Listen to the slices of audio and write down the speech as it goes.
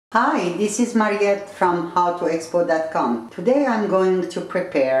Hi, this is Mariette from howtoexpo.com. Today I'm going to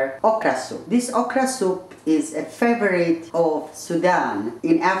prepare okra soup. This okra soup is a favorite of Sudan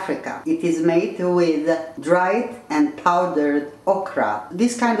in Africa. It is made with dried and powdered okra.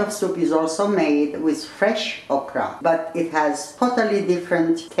 This kind of soup is also made with fresh okra, but it has totally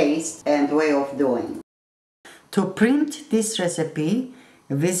different taste and way of doing. To print this recipe,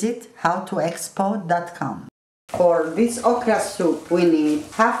 visit howtoexpo.com. For this okra soup we need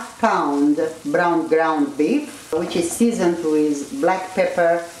half pound brown ground beef, which is seasoned with black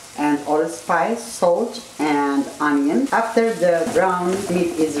pepper and allspice, salt and onion. After the ground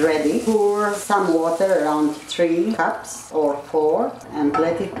meat is ready, pour some water, around 3 cups or 4, and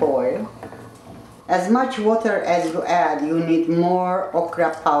let it boil. As much water as you add, you need more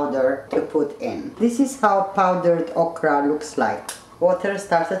okra powder to put in. This is how powdered okra looks like. Water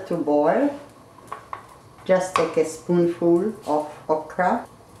started to boil. Just take a spoonful of okra,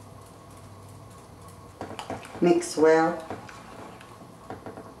 mix well,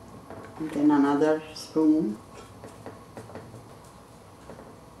 and then another spoon.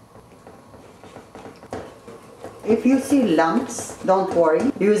 If you see lumps, don't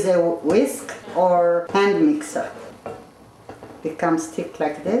worry, use a whisk or hand mixer. Becomes thick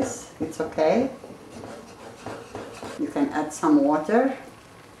like this, it's okay. You can add some water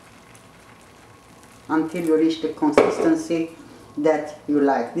until you reach the consistency that you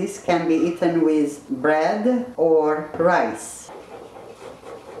like. This can be eaten with bread or rice.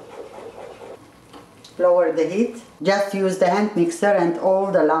 Lower the heat. Just use the hand mixer and all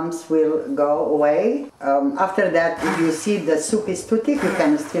the lumps will go away. After that, if you see the soup is too thick, you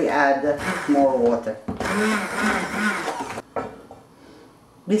can still add more water.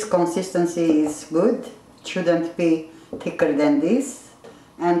 This consistency is good. It shouldn't be thicker than this.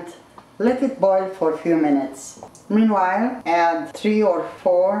 And let it boil for a few minutes. Meanwhile, add 3 or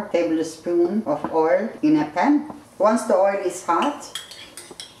 4 tablespoons of oil in a pan. Once the oil is hot,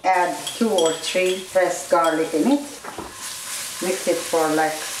 add 2 or 3 pressed garlic in it. Mix it for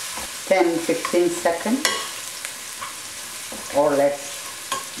like 10-15 seconds or less.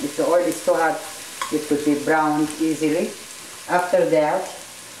 If the oil is too hot, it would be browned easily. After that,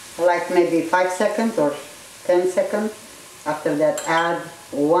 like maybe 5 seconds or 10 seconds. After that, add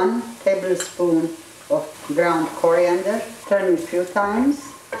 1 tablespoon of ground coriander. Turn it a few times.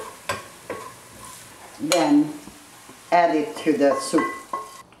 Then add it to the soup.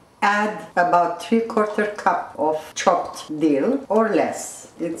 Add about 3/4 cup of chopped dill or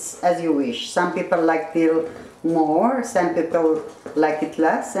less. It's as you wish. Some people like dill more, some people like it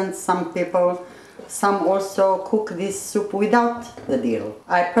less, and some also cook this soup without the dill.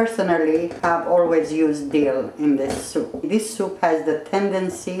 I personally have always used dill in this soup. This soup has the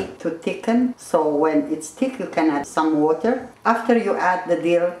tendency to thicken, so when it's thick you can add some water. After you add the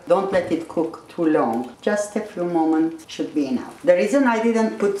dill, don't let it cook too long. Just a few moments should be enough. The reason I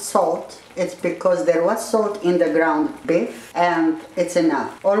didn't put salt is because there was salt in the ground beef and it's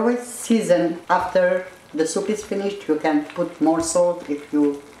enough. Always season after the soup is finished. You can put more salt if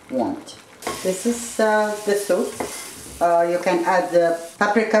you want. This is the soup. You can add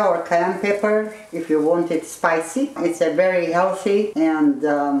paprika or cayenne pepper if you want it spicy. It's a very healthy and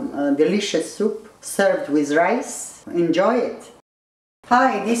delicious soup served with rice. Enjoy it.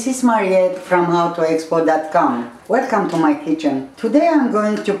 Hi, this is Mariette from howtoexpo.com. Welcome to my kitchen. Today I'm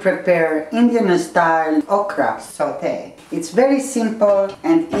going to prepare Indian style okra saute. It's very simple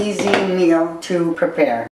and easy meal to prepare.